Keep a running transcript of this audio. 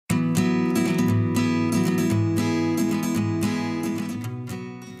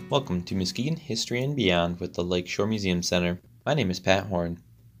Welcome to Muskegon History and Beyond with the Lakeshore Museum Center. My name is Pat Horn.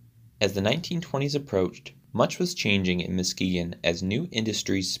 As the 1920s approached, much was changing in Muskegon as new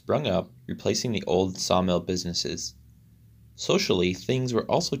industries sprung up, replacing the old sawmill businesses. Socially, things were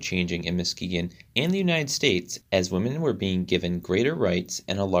also changing in Muskegon and the United States as women were being given greater rights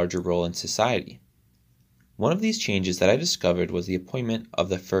and a larger role in society. One of these changes that I discovered was the appointment of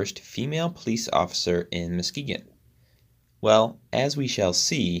the first female police officer in Muskegon. Well, as we shall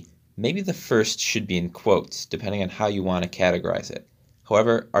see, maybe the first should be in quotes, depending on how you want to categorize it.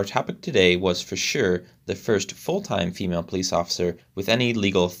 However, our topic today was for sure the first full-time female police officer with any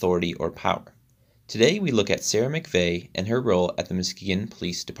legal authority or power. Today we look at Sarah McVeigh and her role at the Muskegon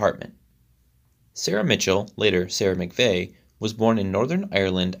Police Department. Sarah Mitchell, later Sarah McVeigh, was born in Northern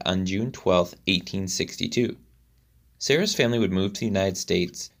Ireland on June 12, 1862. Sarah's family would move to the United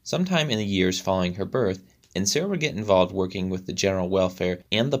States sometime in the years following her birth, and Sarah would get involved working with the general welfare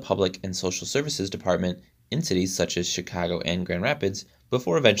and the public and social services department in cities such as Chicago and Grand Rapids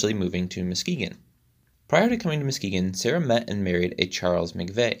before eventually moving to Muskegon. Prior to coming to Muskegon, Sarah met and married a Charles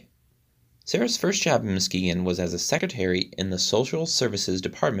McVeigh. Sarah's first job in Muskegon was as a secretary in the social services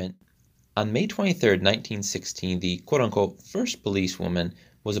department. On May 23, 1916, the quote-unquote first policewoman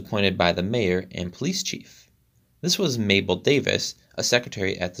was appointed by the mayor and police chief. This was Mabel Davis, a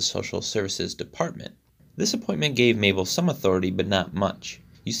secretary at the social services department. This appointment gave Mabel some authority, but not much.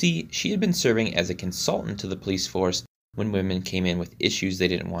 You see, she had been serving as a consultant to the police force when women came in with issues they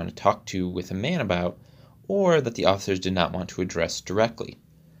didn't want to talk to with a man about, or that the officers did not want to address directly.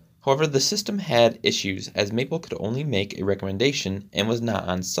 However, the system had issues as Mabel could only make a recommendation and was not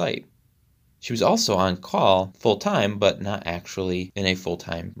on site. She was also on call full-time, but not actually in a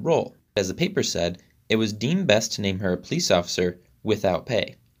full-time role. As the paper said, it was deemed best to name her a police officer without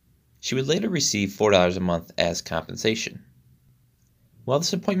pay. She would later receive $4 a month as compensation. While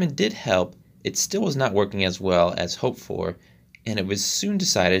this appointment did help, it still was not working as well as hoped for, and it was soon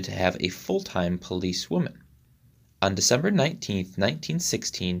decided to have a full-time policewoman. On December 19,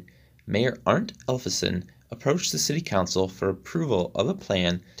 1916, Mayor Arndt Elfison approached the City Council for approval of a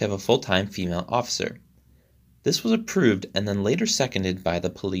plan to have a full-time female officer. This was approved and then later seconded by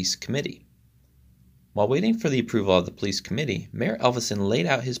the Police Committee. While waiting for the approval of the police committee, Mayor Elfison laid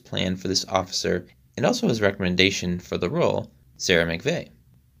out his plan for this officer and also his recommendation for the role, Sarah McVeigh.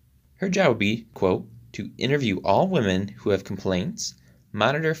 Her job would be, quote, to interview all women who have complaints,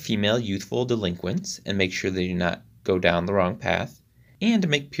 monitor female youthful delinquents and make sure they do not go down the wrong path, and to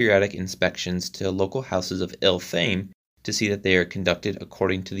make periodic inspections to local houses of ill fame to see that they are conducted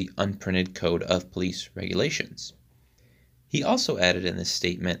according to the unprinted Code of Police Regulations. He also added in this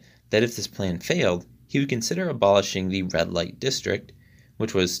statement that if this plan failed, he would consider abolishing the red light district,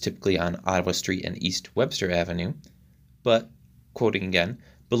 which was typically on Ottawa Street and East Webster Avenue, but, quoting again,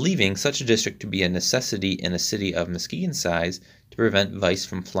 believing such a district to be a necessity in a city of Muskegon size to prevent vice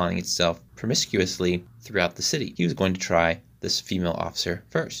from flaunting itself promiscuously throughout the city. He was going to try this female officer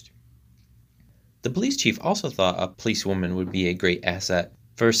first. The police chief also thought a policewoman would be a great asset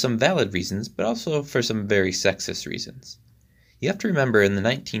for some valid reasons, but also for some very sexist reasons. You have to remember in the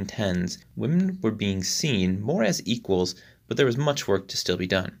 1910s, women were being seen more as equals, but there was much work to still be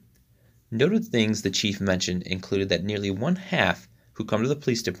done. Noted things the chief mentioned included that nearly one half who come to the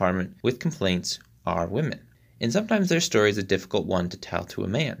police department with complaints are women, and sometimes their story is a difficult one to tell to a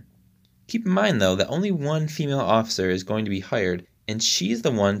man. Keep in mind, though, that only one female officer is going to be hired, and she's the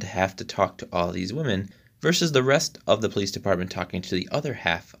one to have to talk to all these women, versus the rest of the police department talking to the other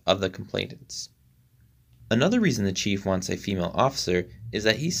half of the complainants. Another reason the chief wants a female officer is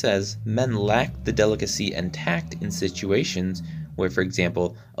that he says men lack the delicacy and tact in situations where, for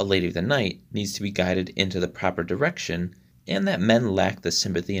example, a lady of the night needs to be guided into the proper direction, and that men lack the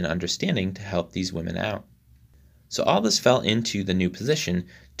sympathy and understanding to help these women out. So all this fell into the new position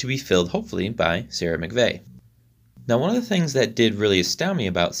to be filled hopefully by Sarah McVeigh. Now, one of the things that did really astound me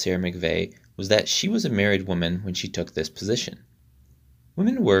about Sarah McVeigh was that she was a married woman when she took this position.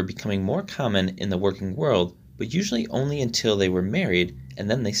 Women were becoming more common in the working world, but usually only until they were married,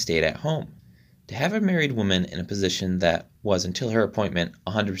 and then they stayed at home. To have a married woman in a position that was, until her appointment,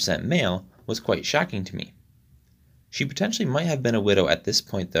 100% male was quite shocking to me. She potentially might have been a widow at this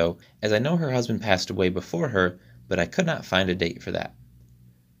point, though, as I know her husband passed away before her, but I could not find a date for that.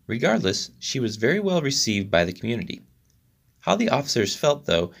 Regardless, she was very well received by the community. How the officers felt,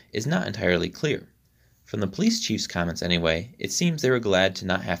 though, is not entirely clear. From the police chief's comments anyway, it seems they were glad to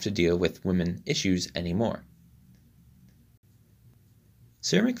not have to deal with women issues anymore.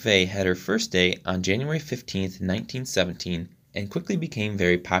 Sarah McVeigh had her first day on January 15, 1917, and quickly became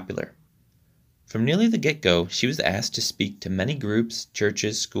very popular. From nearly the get-go, she was asked to speak to many groups,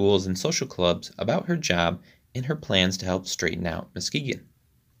 churches, schools, and social clubs about her job and her plans to help straighten out Muskegon.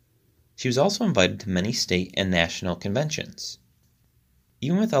 She was also invited to many state and national conventions.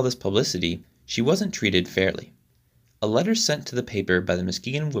 Even with all this publicity, she wasn't treated fairly. A letter sent to the paper by the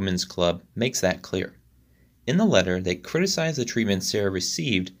Muskegon Women's Club makes that clear. In the letter, they criticized the treatment Sarah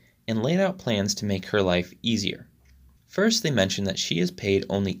received and laid out plans to make her life easier. First, they mentioned that she is paid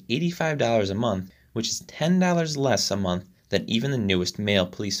only $85 a month, which is $10 less a month than even the newest male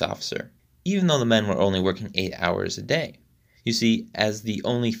police officer, even though the men were only working 8 hours a day. You see, as the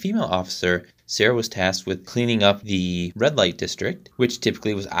only female officer, Sarah was tasked with cleaning up the red light district, which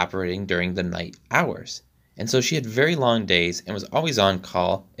typically was operating during the night hours. And so she had very long days and was always on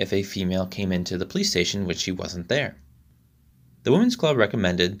call if a female came into the police station, which she wasn't there. The Women's Club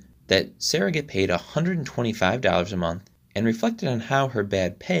recommended that Sarah get paid $125 a month and reflected on how her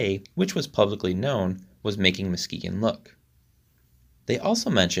bad pay, which was publicly known, was making Muskegon look. They also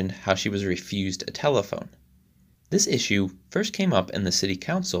mentioned how she was refused a telephone. This issue first came up in the city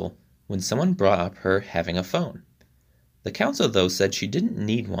council when someone brought up her having a phone. The council, though, said she didn't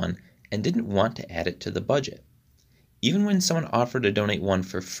need one and didn't want to add it to the budget. Even when someone offered to donate one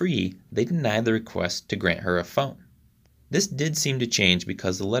for free, they denied the request to grant her a phone. This did seem to change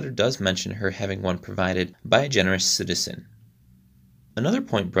because the letter does mention her having one provided by a generous citizen. Another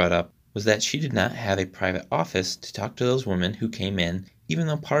point brought up was that she did not have a private office to talk to those women who came in, even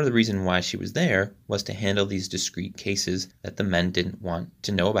though part of the reason why she was there was to handle these discrete cases that the men didn't want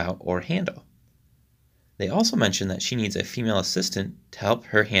to know about or handle. They also mentioned that she needs a female assistant to help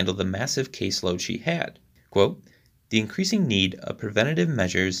her handle the massive caseload she had. Quote, "The increasing need of preventative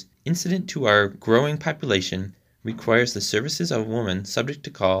measures incident to our growing population requires the services of a woman subject to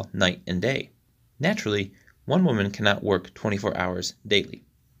call night and day. Naturally, one woman cannot work 24 hours daily."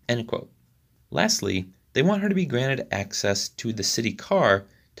 End quote. Lastly, they want her to be granted access to the city car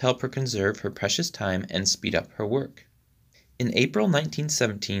to help her conserve her precious time and speed up her work. In April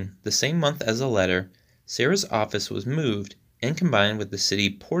 1917, the same month as the letter, Sarah's office was moved and combined with the city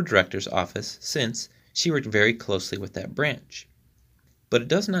poor director's office since she worked very closely with that branch. But it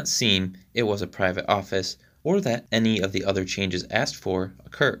does not seem it was a private office or that any of the other changes asked for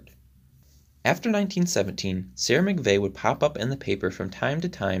occurred. After 1917, Sarah McVeigh would pop up in the paper from time to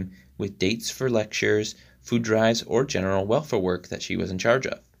time with dates for lectures, food drives, or general welfare work that she was in charge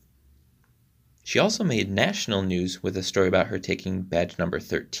of. She also made national news with a story about her taking badge number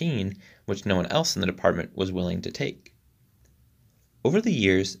 13, which no one else in the department was willing to take. Over the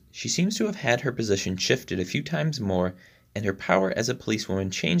years, she seems to have had her position shifted a few times more, and her power as a policewoman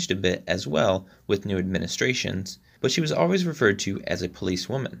changed a bit as well with new administrations, but she was always referred to as a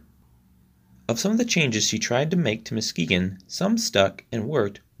policewoman. Of some of the changes she tried to make to Muskegon, some stuck and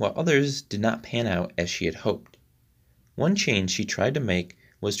worked, while others did not pan out as she had hoped. One change she tried to make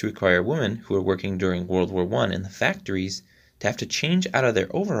was to require women who were working during World War I in the factories to have to change out of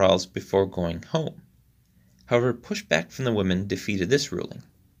their overalls before going home. However, pushback from the women defeated this ruling.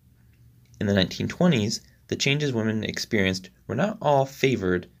 In the 1920s, the changes women experienced were not all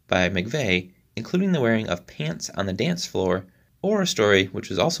favored by McVeigh, including the wearing of pants on the dance floor, or a story, which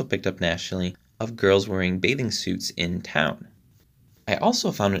was also picked up nationally, of girls wearing bathing suits in town. I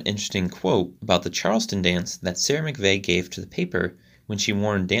also found an interesting quote about the Charleston dance that Sarah McVeigh gave to the paper when she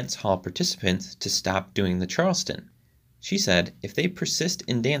warned dance hall participants to stop doing the Charleston. She said if they persist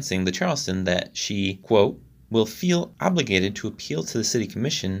in dancing the Charleston that she, quote, "will feel obligated to appeal to the city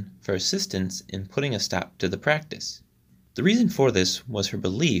commission for assistance in putting a stop to the practice." The reason for this was her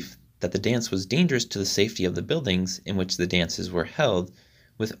belief that the dance was dangerous to the safety of the buildings in which the dances were held,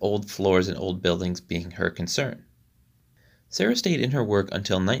 with old floors and old buildings being her concern. Sarah stayed in her work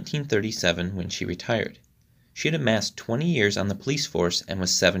until 1937 when she retired. She had amassed 20 years on the police force and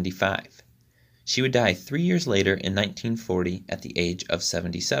was 75. She would die 3 years later in 1940 at the age of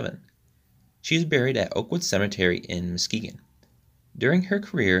 77. She is buried at Oakwood Cemetery in Muskegon. During her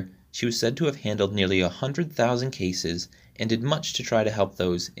career, she was said to have handled nearly 100,000 cases and did much to try to help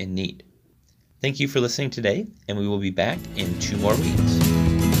those in need. Thank you for listening today, and we will be back in 2 more weeks.